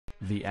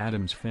The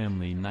Addams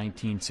Family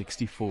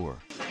 1964.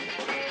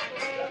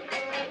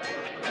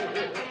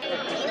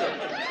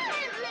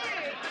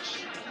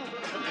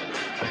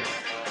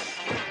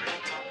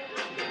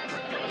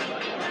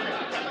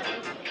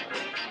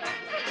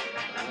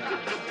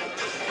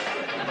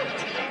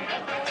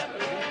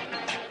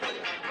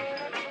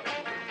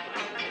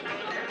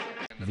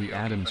 The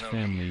Addams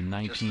Family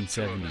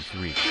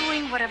 1973.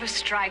 Doing whatever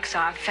strikes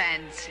our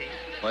fancy.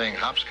 Playing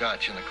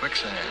hopscotch in the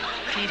quicksand.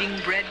 Feeding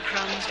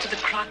breadcrumbs to the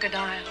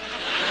crocodile.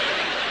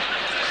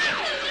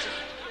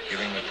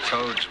 Giving the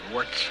toads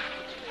warts.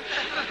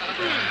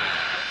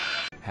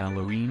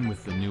 Halloween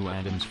with the new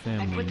Addams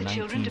Family put the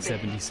children to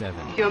bed.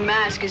 1977. Your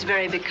mask is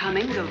very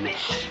becoming, little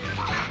miss.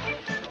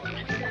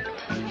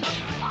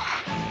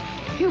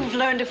 You've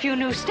learned a few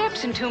new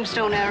steps in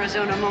Tombstone,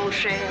 Arizona, mon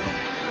cher.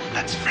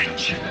 That's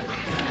French.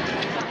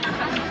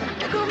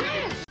 Go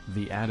ahead.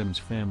 The Addams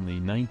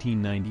Family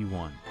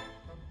 1991.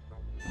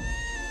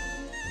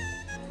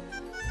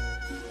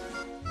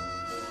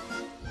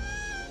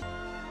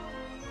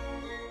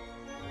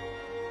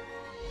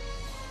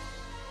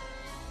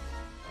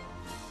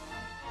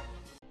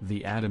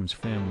 The Addams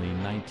Family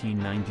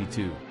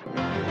 1992.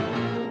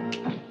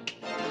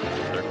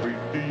 They're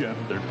creepy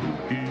and they're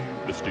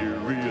kooky,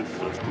 mysterious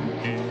and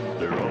spooky.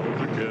 They're all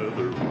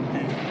together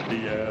spooky.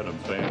 The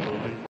Addams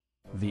Family.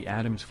 The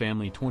Addams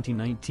Family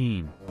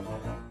 2019.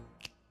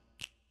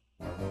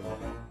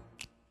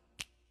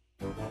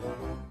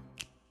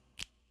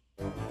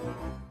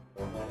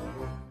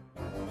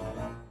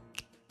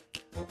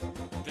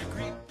 They're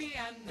creepy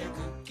and they're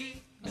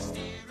kooky,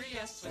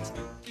 mysterious and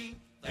spooky.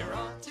 They're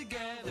all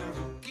together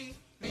spooky.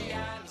 The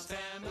Addams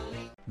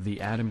Family.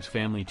 The Addams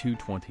Family 2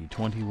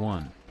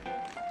 2021.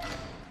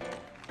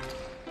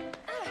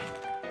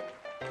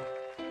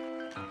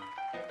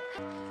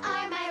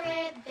 Are my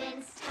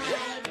ribbons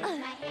tied? Is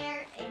my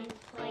hair in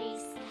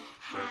place?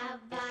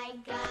 Have I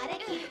got a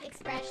cute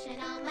expression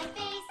on my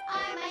face?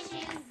 Are my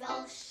shoes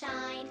all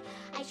shined?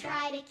 I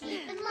try to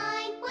keep in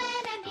line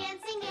when I'm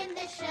dancing in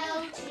the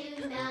show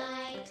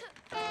tonight.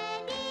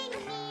 Getting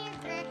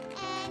nearer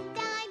and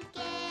I'm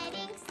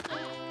getting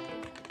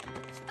scared.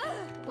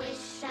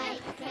 Wish I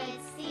could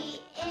see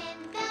in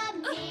the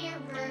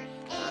mirror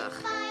if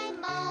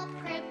I'm all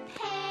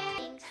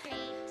prepared.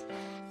 Straight.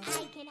 I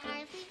can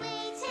hardly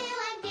wait till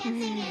I'm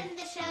dancing in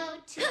the show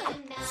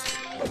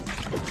tonight.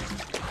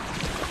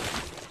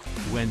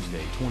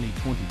 Wednesday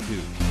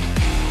 2022.